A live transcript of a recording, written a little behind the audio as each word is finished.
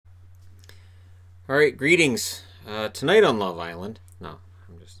All right, greetings. Tonight on Love Island. No,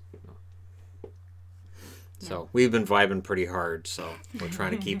 I'm just. No. So we've been vibing pretty hard, so we're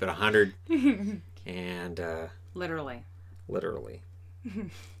trying to keep it 100. And literally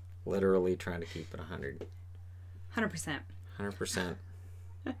trying to keep it 100. 100%. 100%.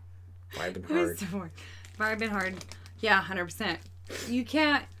 Vibing hard. Vibing hard. Yeah, 100%. You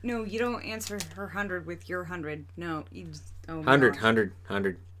can't. No, you don't answer her 100 with your 100. No, you just. Oh, 100, no. 100,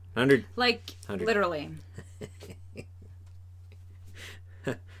 100, 100. Like 100. literally.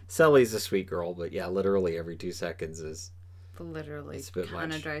 Sally's a sweet girl, but yeah, literally every 2 seconds is. Literally.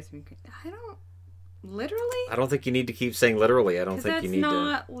 Kind of drives me crazy. I don't. Literally. I don't think you need to keep saying literally. I don't think you need to.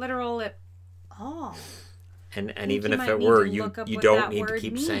 That's not literal at all. And even if it were, you don't need to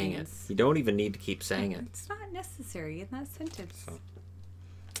keep saying it. You don't even need to keep saying it. It's not necessary in that sentence. So.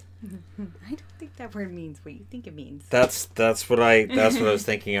 I don't think that word means what you think it means. That's what I was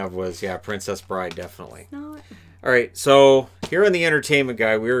thinking of was Princess Bride, definitely. It's not. All right, so here on the Entertainment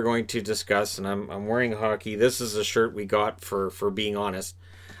Guy, we are going to discuss, and I'm wearing hockey. This is a shirt we got for being honest.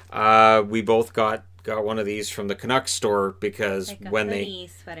 We both got one of these from the Canucks store because like when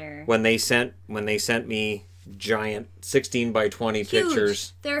they sent me giant 16 by 20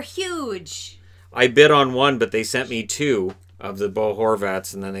 pictures. They're huge. I bid on one, but they sent me two of the Bo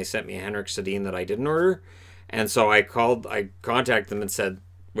Horvats, and then they sent me a Henrik Sedin that I didn't order. And so I contacted them and said,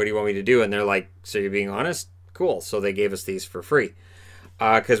 what do you want me to do? And they're like, so you're being honest? Cool. So they gave us these for free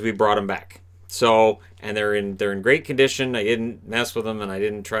because we brought them back. So, and they're in great condition. I didn't mess with them, and I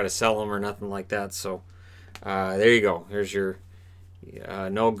didn't try to sell them or nothing like that. So there you go. Here's your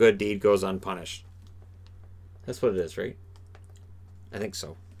no good deed goes unpunished. That's what it is, right? I think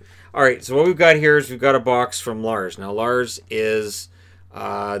so. All right, so what we've got here is we've got a box from Lars. Now, Lars is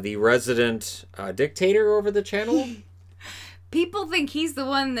the resident dictator over the channel. People think he's the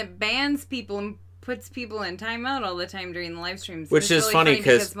one that bans people and puts people in timeout all the time during the live streams. Which is really funny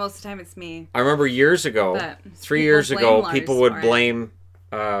because most of the time it's me. I remember years ago, 3 years ago, people would blame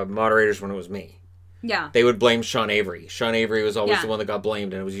moderators when it was me. Yeah. They would blame Sean Avery. Sean Avery was always the one that got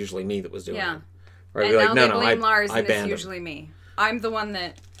blamed, and it was usually me that was doing it. Right? And like, now they blame Lars, I and banned it's usually me. I'm the one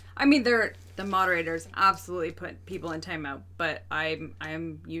that... I mean, the moderators absolutely put people in timeout, but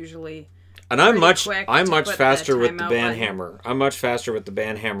I'm usually... And I'm much faster with the ban hammer. I'm much faster with the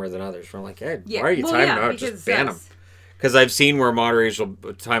ban hammer than others. I'm like, hey, why are you timing out? Just ban them. Because I've seen where moderators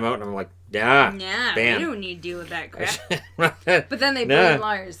will time out, and I'm like, ban. We don't need to deal with that crap. But then they blame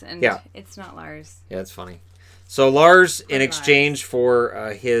Lars, and it's not Lars. Yeah, it's funny. So Lars, in exchange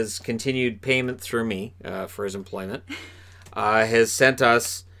for his continued payment through me for his employment, has sent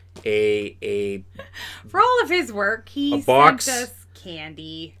us a for all of his work. He sent us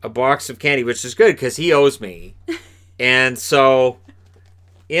candy, a box of candy, which is good because he owes me. And so,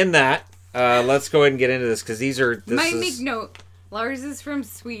 in that, let's go ahead and get into this because make note. Lars is from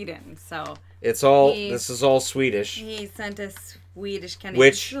Sweden, so this is all Swedish. He sent us Swedish candy,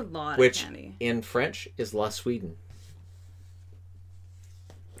 which a lot of candy. In French is La Sweden.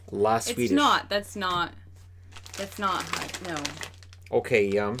 La Swedish. It's not. That's not no. Okay,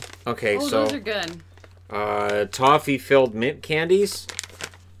 yum. Okay, so those are good. Toffee-filled mint candies.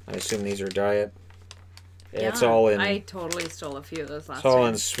 I assume these are diet. Yeah, it's all in. I totally stole a few of those last time. It's all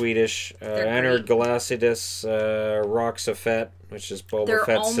time. in Swedish. Enter Glacidus Roxafet, which is Boba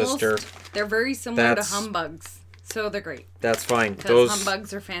Fett's sister. They're very similar to humbugs, so they're great. That's fine. Those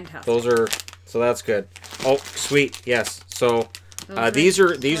humbugs are fantastic. So that's good. Oh, sweet. Yes. So these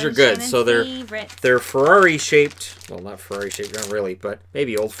are good. So they're Ferrari shaped. Well, not Ferrari shaped, not really, but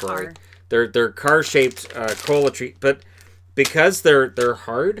maybe old Ferrari. They're car shaped cola treat, but because they're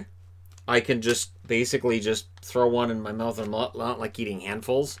hard, I can basically just throw one in my mouth and not like eating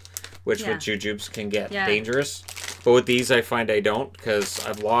handfuls, which with jujubes can get dangerous. But with these, I find I don't because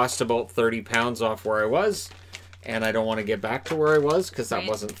I've lost about 30 pounds off where I was, and I don't want to get back to where I was because that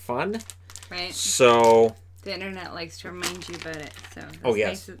wasn't fun. Right. So the internet likes to remind you about it. So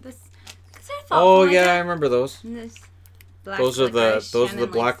yes. I remember those. Those are the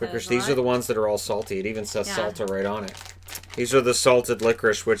black licorice. These are the ones that are all salty. It even says salsa right on it. These are the salted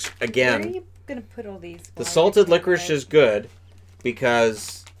licorice, which again, where are you gonna put all these? The salted licorice is good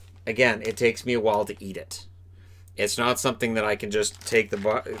because again, it takes me a while to eat it. It's not something that I can just take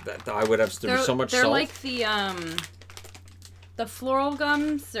I would have to do so much salt. They're like the floral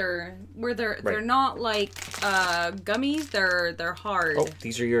gums, or where they're not like gummies. They're hard. Oh,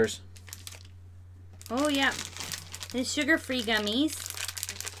 these are yours. Oh yeah, the sugar-free gummies.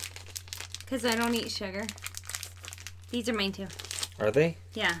 Because I don't eat sugar. These are mine too. Are they?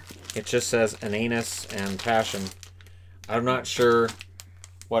 Yeah. It just says an anus and passion. I'm not sure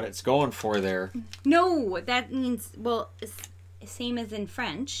what it's going for there. No, that means, well, it's same as in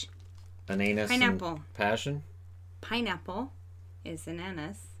French. Ananas Pineapple. and passion? Pineapple is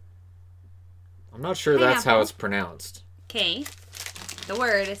ananas. I'm not sure that's how it's pronounced. Okay. The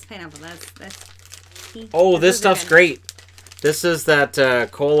word is pineapple. That's oh, this stuff's great. This is that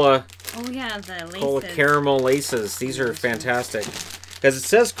cola. Oh, yeah, the laces. Cola caramel laces. These are fantastic. Because it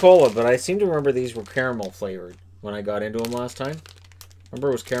says cola, but I seem to remember these were caramel flavored when I got into them last time. Remember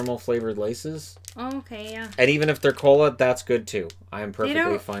it was caramel flavored laces? Oh, okay, yeah. And even if they're cola, that's good too. I am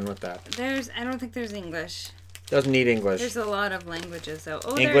perfectly fine with that. I don't think there's English. Doesn't need English. There's a lot of languages, though.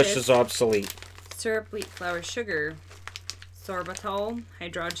 Oh, English is obsolete. Syrup, wheat flour, sugar, sorbitol,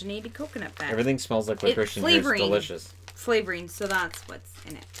 hydrogenated coconut fat. Everything smells like licorice and it's delicious. Flavoring, so that's what's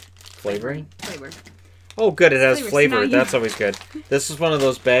in it. Flavoring? Flavor. Oh, good. It has flavor. So that's always good. This is one of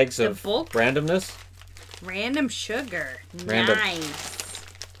those bags of randomness. Random sugar. Random. Nice.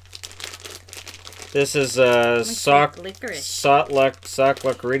 This is licorice.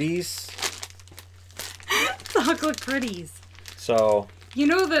 Sockluckriddies. Sockluckriddies. So. You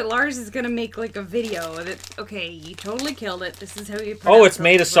know that Lars is going to make like a video that, okay, you totally killed it. This is how you Oh, it's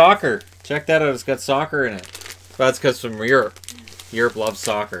made of soccer. Check that out. It's got soccer in it. That's because from Europe. Europe loves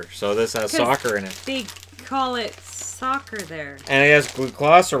soccer. So this has soccer in it. They call it soccer there. And it has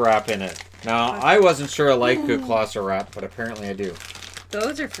glucosa in it. Now, I wasn't sure I liked glucosa, but apparently I do.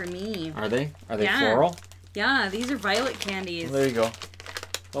 Those are for me. Are they? Are they floral? Yeah, these are violet candies. Well, there you go.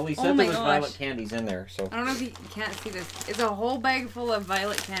 Well, he said there was violet candies in there, so. I don't know if you can't see this. It's a whole bag full of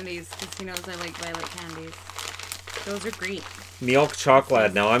violet candies, because he knows I like violet candies. Those are great. Milk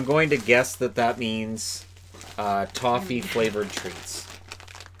chocolate. Now, I'm going to guess that means toffee-flavored treats.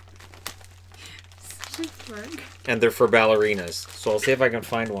 And they're for ballerinas. So I'll see if I can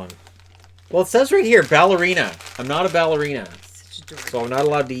find one. Well, it says right here, ballerina. I'm not a ballerina. So I'm not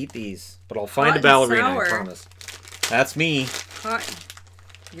allowed to eat these. But I'll find a ballerina, I promise. That's me. Hot.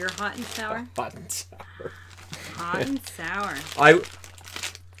 You're hot and sour? Hot and sour. Hot and sour. I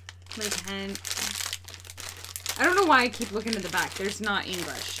don't know why I keep looking at the back. There's not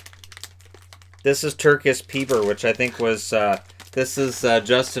English. This is Turkish Bieber, which I think was... this is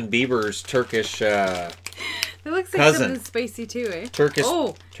Justin Bieber's Turkish it looks like cousin. something spicy too, eh? Turkish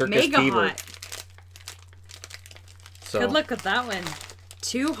mega Bieber. hot. So. Good luck with that one.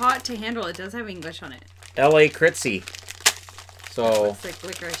 Too hot to handle. It does have English on it. L.A. Critzy. So. That looks like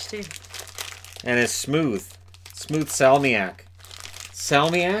licorice too. And it's smooth. Smooth Salmiak.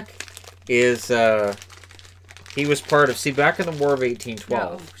 Salmiak is, he was part of, see, back in the War of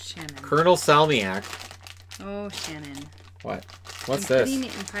 1812. Oh, Shannon. Colonel Salmiak. Oh, Shannon. What? What's I'm this? putting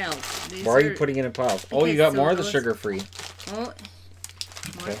it in piles. Why are you putting it in piles? Oh, you got more of the sugar-free. Oh.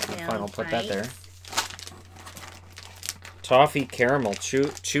 Okay, fine, I'll put that there. Toffee caramel.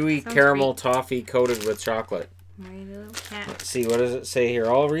 Chewy caramel toffee coated with chocolate. Let's see, what does it say here?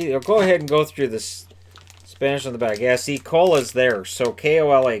 I'll read. Go ahead and go through this Spanish on the back. Yeah, see, cola's there. So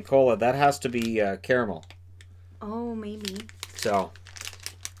K-O-L-A, cola. That has to be caramel. Oh, maybe. So,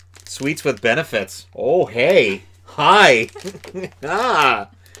 sweets with benefits. Oh, hey. Hi.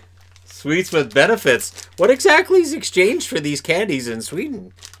 Sweets with benefits. What exactly is exchanged for these candies in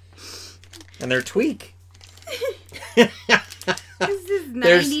Sweden? And they're tweak. This is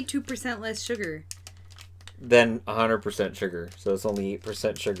 92% less sugar. Than 100% sugar. So it's only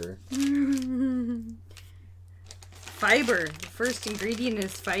 8% sugar. Fiber. The first ingredient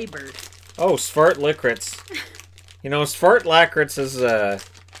is fiber. Oh, Svart Licorice. You know, Svart Licorice is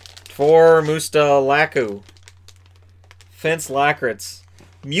Tvor Musta Laku. Fence Licorice.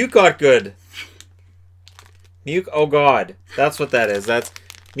 Mjuk good. Mjuk oh God. That's what that is. That's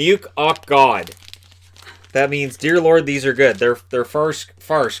Mjuk God. That means, dear Lord, these are good. They're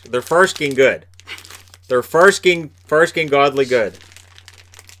farsking good. They're farsking godly good.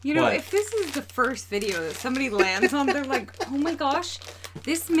 You know, if this is the first video that somebody lands on, they're like, oh my gosh,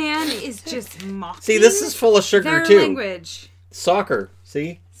 this man is just mocking. See, this is full of sugar their too. Language. Soccer,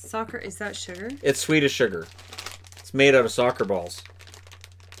 see? Soccer, is that sugar? It's Swedish sugar. It's made out of soccer balls.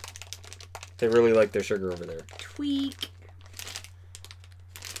 They really like their sugar over there. Tweak.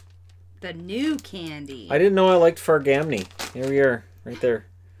 The new candy. I didn't know I liked Fargamni. Here we are, right there.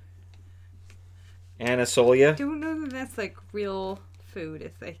 Anasolia. I don't know that that's like real food.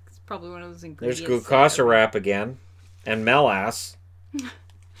 It's like it's probably one of those ingredients. There's glucosa again, and melass.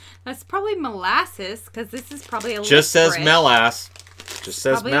 That's probably molasses because this is probably a just licorice. Says melass. Just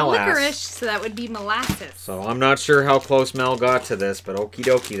says probably melass. Licorice, so that would be molasses. So I'm not sure how close Mel got to this, but okie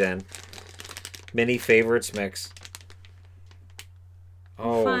dokie then. Mini favorites mix.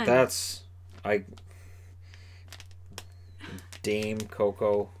 Oh, fun. that's Dame,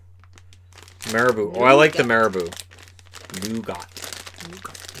 Cocoa, Marabou. Oh, I like the Marabou. Nougat.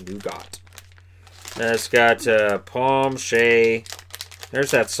 It's got Palm, Shea.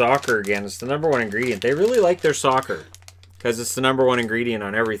 There's that soccer again. It's the #1 ingredient. They really like their soccer because it's the #1 ingredient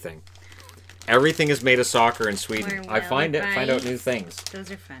on everything. Everything is made of soccer in Sweden. I find out new things.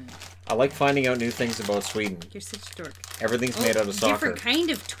 Those are fun. I like finding out new things about Sweden. You're such a dork. Everything's made out of soccer. Different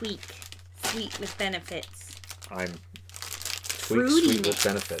kind of tweak. Sweet with benefits. I'm sweet with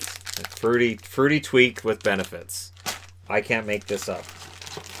benefits. Fruity tweak with benefits. I can't make this up.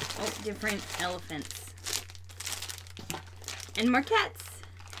 Oh, different elephants. And more cats.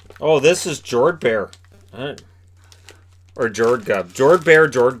 Oh, this is Jord Bear. Or Jord Gub. Jord Bear,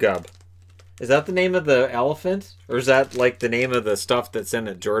 Jord Gub. Is that the name of the elephant? Or is that like the name of the stuff that's in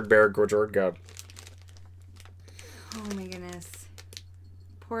it? Jord Bear, Jord Gub. Oh my goodness.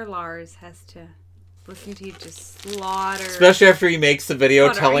 Poor Lars has to listen to you just slaughter. Especially after he makes the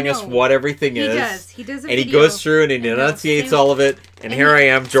video telling us what everything is. He does. He does a video. And he goes through and he enunciates all of it. And here I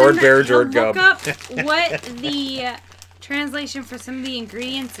am, Jord Bear, Jord Gub. Look up what the translation for some of the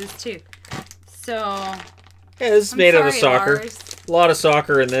ingredients is too. So... Yeah, this is made out of soccer. Lars. A lot of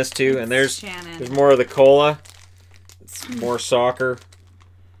soccer in this too. And there's more of the cola. It's more soccer.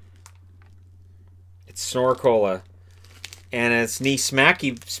 It's Snore Cola. And it's Knee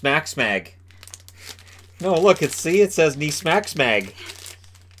Smacky Smack Smag. No, look, it says Knee Smack Smag.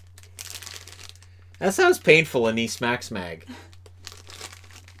 That sounds painful, a knee smack smag.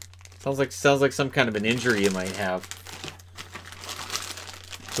 Sounds like some kind of an injury you might have.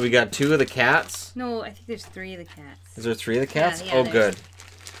 So we got 2 of the cats. No, I think there's 3 of the cats. Is there 3 of the cats? Yeah, oh, good.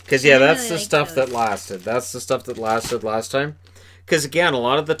 Because that's the stuff that lasted. That's the stuff that lasted last time. Because again, a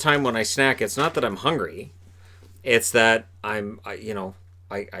lot of the time when I snack, it's not that I'm hungry. It's that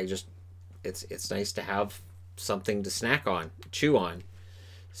it's nice to have something to snack on, chew on.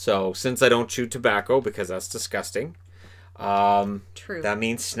 So since I don't chew tobacco because that's disgusting, true. That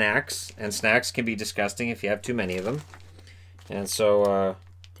means snacks, and snacks can be disgusting if you have too many of them. And so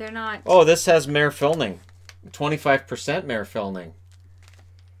they're not. Oh, this has Merfilning, 25% Merfilning.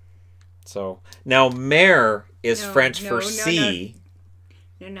 So now Mer is French for sea.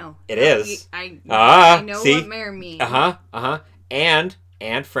 No. It is. I know see? what Mer means.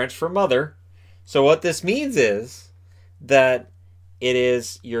 And French for mother. So what this means is that it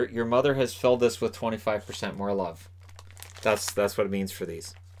is your mother has filled this with 25% more love. That's what it means for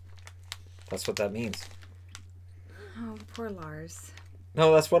these. That's what that means. Oh, poor Lars.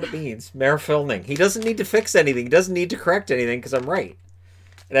 No, that's what it means. Merfilning. He doesn't need to fix anything. He doesn't need to correct anything because I'm right.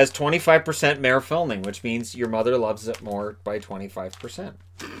 It has 25% Merfilning, which means your mother loves it more by 25%.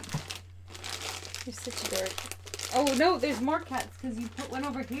 You're such a dork. Oh, no, there's more cats because you put one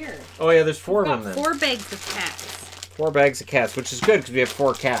over here. Oh, yeah, there's 4 of them then. 4 bags of cats. 4 bags of cats, which is good because we have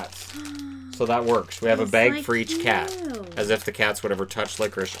 4 cats. So that works. We have a bag for each cat. As if the cats would ever touch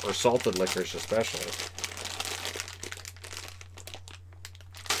licorice, or salted licorice especially.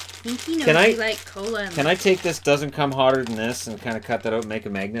 Pinky knows you like cola. Can I take this doesn't come hotter than this and kind of cut that out and make a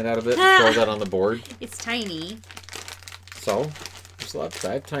magnet out of it and throw that on the board? It's tiny. So, I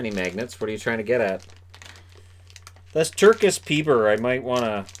have tiny magnets. What are you trying to get at? That's Turkish Peeber. I might want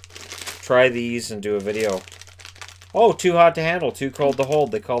to try these and do a video. Oh, too hot to handle, too cold to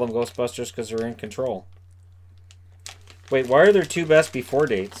hold. They call them Ghostbusters because they're in control. Wait, why are there 2 best before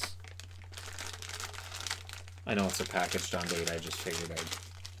dates? I know it's a packaged on date. I just figured I'd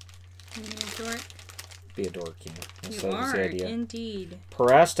be a dork, you know. You are, the idea. Indeed.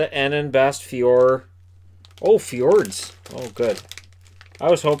 Parasta Ennen Bast Fjord. Oh, fjords. Oh, good. I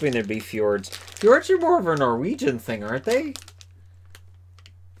was hoping there'd be fjords. Fjords are more of a Norwegian thing, aren't they?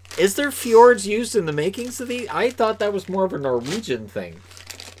 Is there fjords used in the makings of these? I thought that was more of a Norwegian thing.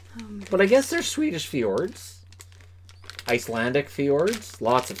 But I guess there's Swedish fjords. Icelandic fjords.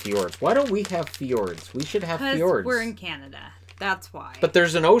 Lots of fjords. Why don't we have fjords? We should have fjords. We're in Canada. That's why. But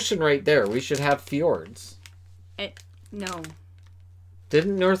there's an ocean right there. We should have fjords. No.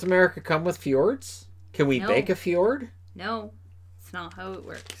 Didn't North America come with fjords? Can we bake a fjord? No. It's not how it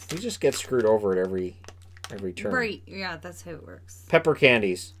works. We just get screwed over at every turn. Right. Yeah, that's how it works. Pepper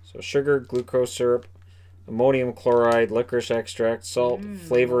candies. So sugar, glucose syrup, ammonium chloride, licorice extract, salt,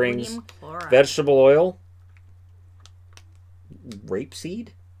 flavorings, vegetable oil, rapeseed.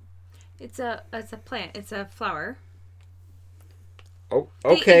 It's a plant. It's a flower. Oh,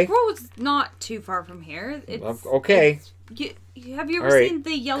 okay. It grows not too far from here. It's, okay. Have you ever seen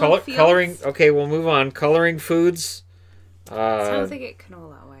the yellow fields? Coloring. Okay, we'll move on. Coloring foods. Sounds like it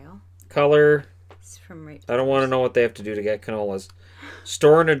canola oil. Color. It's from I don't want to know what they have to do to get canolas.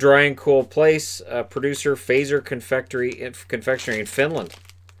 Store in a dry and cool place. Producer Phaser Confectionery in Finland.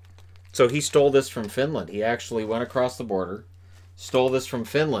 So he stole this from Finland. He actually went across the border, stole this from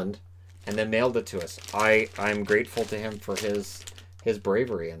Finland, and then mailed it to us. I'm grateful to him for his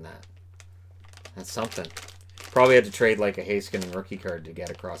bravery in that. That's something. Probably had to trade like a Haskin and rookie card to get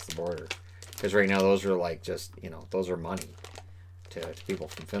across the border. Because right now those are like just, those are money to people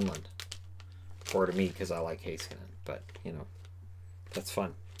from Finland. Or to me because I like Haskin. But, that's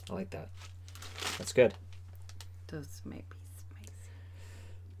fun. I like that. That's good. Those might be spicy.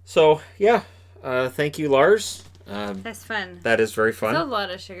 So, yeah. Thank you, Lars. That's fun. That is very fun. There's a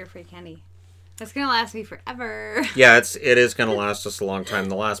lot of sugar-free candy. That's going to last me forever. Yeah, it is going to last us a long time.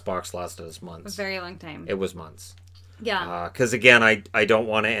 The last box lasted us months. A very long time. It was months. Yeah. Because, again, I don't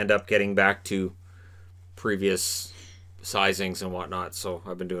want to end up getting back to previous sizings and whatnot. So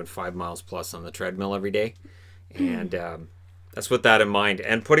I've been doing 5 miles plus on the treadmill every day. And that's with that in mind.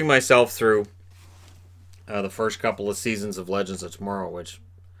 And putting myself through the first couple of seasons of Legends of Tomorrow, which...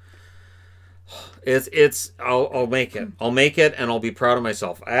 I'll make it. I'll make it, and I'll be proud of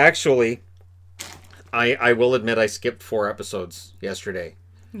myself. I will admit I skipped 4 episodes yesterday.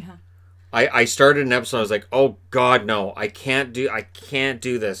 Yeah. I started an episode. I was like, oh God, no! I can't do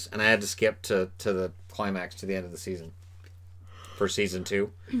this, and I had to skip to the climax, to the end of the season for season 2.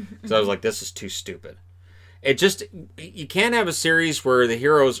 So I was like, this is too stupid. You can't have a series where the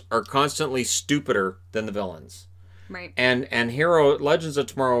heroes are constantly stupider than the villains. Right. And Legends of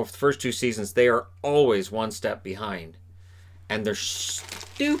Tomorrow, the first 2 seasons, they are always one step behind. And they're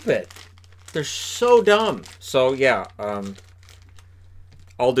stupid. They're so dumb. So, yeah,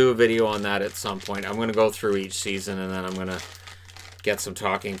 I'll do a video on that at some point. I'm going to go through each season, and then I'm going to get some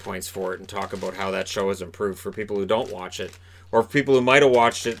talking points for it and talk about how that show has improved for people who don't watch it. Or for people who might have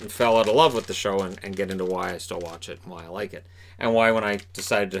watched it and fell out of love with the show and get into why I still watch it and why I like it. And why when I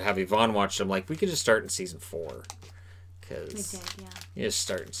decided to have Yvonne watch it, I'm like, we could just start in season 4. Because you just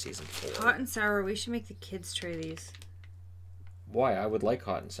start in season 4. Hot and sour. We should make the kids try these. Why? I would like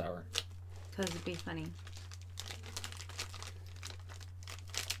hot and sour. Because it'd be funny.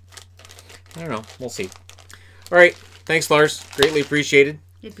 I don't know. We'll see. All right. Thanks, Lars. Greatly appreciated.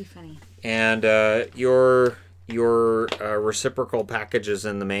 It'd be funny. And your reciprocal package is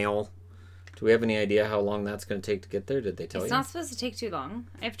in the mail. Do we have any idea how long that's going to take to get there? Did they tell you? It's not supposed to take too long.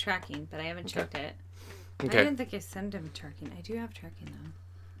 I have tracking, but I haven't checked it. Okay. I didn't think I sent him tracking. I do have tracking, though.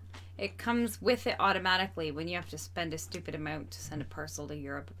 It comes with it automatically when you have to spend a stupid amount to send a parcel to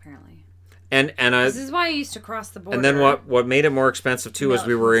Europe, apparently. And this is why I used to cross the border. And then what made it more expensive, too, is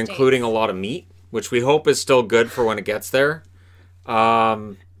we were including a lot of meat, which we hope is still good for when it gets there.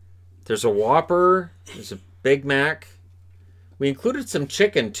 There's a Whopper. There's a Big Mac. We included some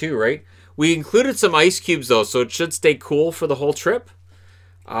chicken, too, right? We included some ice cubes, though, so it should stay cool for the whole trip.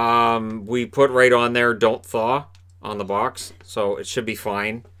 We put right on there, don't thaw, on the box, so it should be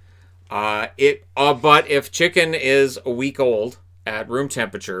fine. But if chicken is a week old at room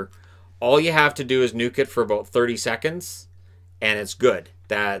temperature, all you have to do is nuke it for about 30 seconds, and it's good.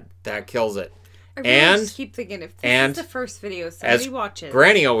 That kills it. I really just keep thinking, if this is the first video somebody watches...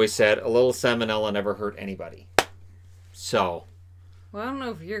 Granny always said, a little salmonella never hurt anybody. So... Well, I don't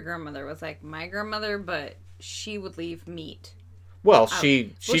know if your grandmother was like my grandmother, but she would leave meat. Well,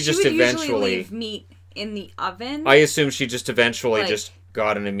 she just would eventually usually leave meat in the oven. I assume she just eventually just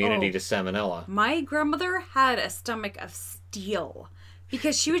got an immunity to salmonella. My grandmother had a stomach of steel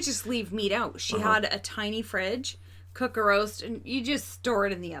because she would just leave meat out. She had a tiny fridge, cook a roast, and you just store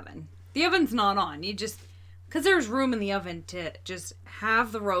it in the oven. The oven's not on. You just, because there's room in the oven to just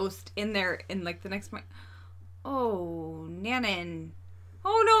have the roast in there in like the next month. Oh, Nanan.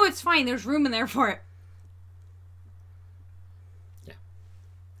 Oh no, it's fine. There's room in there for it.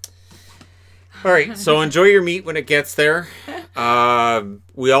 All right, so enjoy your meat when it gets there.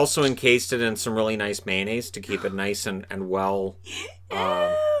 We also encased it in some really nice mayonnaise to keep it nice and well.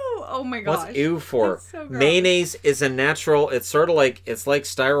 Oh my gosh. What's ew for? So mayonnaise is a natural, it's sort of like, it's like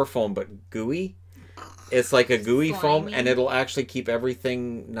styrofoam, but gooey. It's like a gooey foam, and it'll actually keep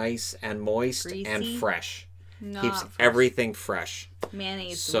everything nice and moist and fresh. Keeps everything fresh.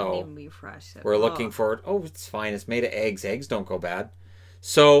 Mayonnaise wouldn't even be fresh. We're looking for it. Oh, it's fine. It's made of eggs. Eggs don't go bad.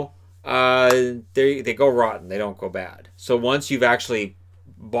 So... they go rotten. They don't go bad. So once you've actually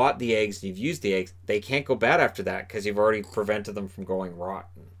bought the eggs and you've used the eggs, they can't go bad after that because you've already prevented them from going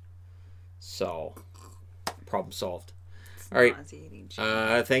rotten. So, problem solved. All right.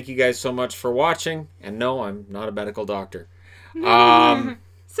 Thank you guys so much for watching. And no, I'm not a medical doctor.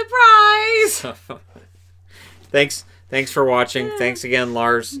 Surprise! Thanks for watching. Thanks again,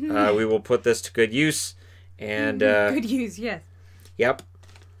 Lars. We will put this to good use. And good use, yes. Yep.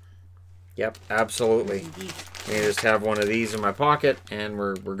 Yep, absolutely. I just have one of these in my pocket, and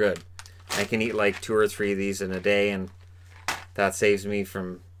we're good. I can eat like 2 or 3 of these in a day, and that saves me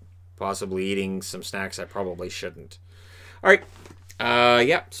from possibly eating some snacks I probably shouldn't. All right.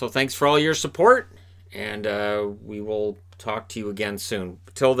 Yeah, so thanks for all your support, and we will talk to you again soon.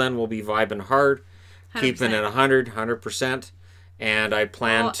 Till then, we'll be vibing hard, 100%. Keeping it 100%, and I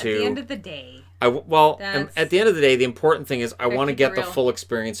plan to... At the end of the day... at the end of the day, the important thing is I want to get the full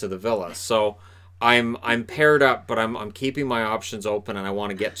experience of the villa. So I'm paired up, but I'm keeping my options open, and I want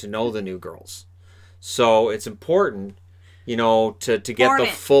to get to know the new girls. So it's important, you know, to get the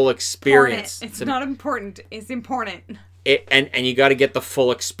full experience. It's not important. It's important. And you got to get the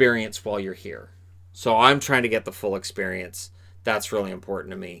full experience while you're here. So I'm trying to get the full experience. That's really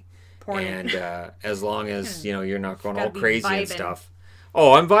important to me. And as long as, you know, you're not going all crazy and stuff.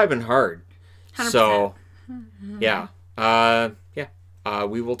 Oh, I'm vibing hard. 100%. So, yeah.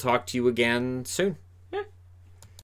 We will talk to you again soon.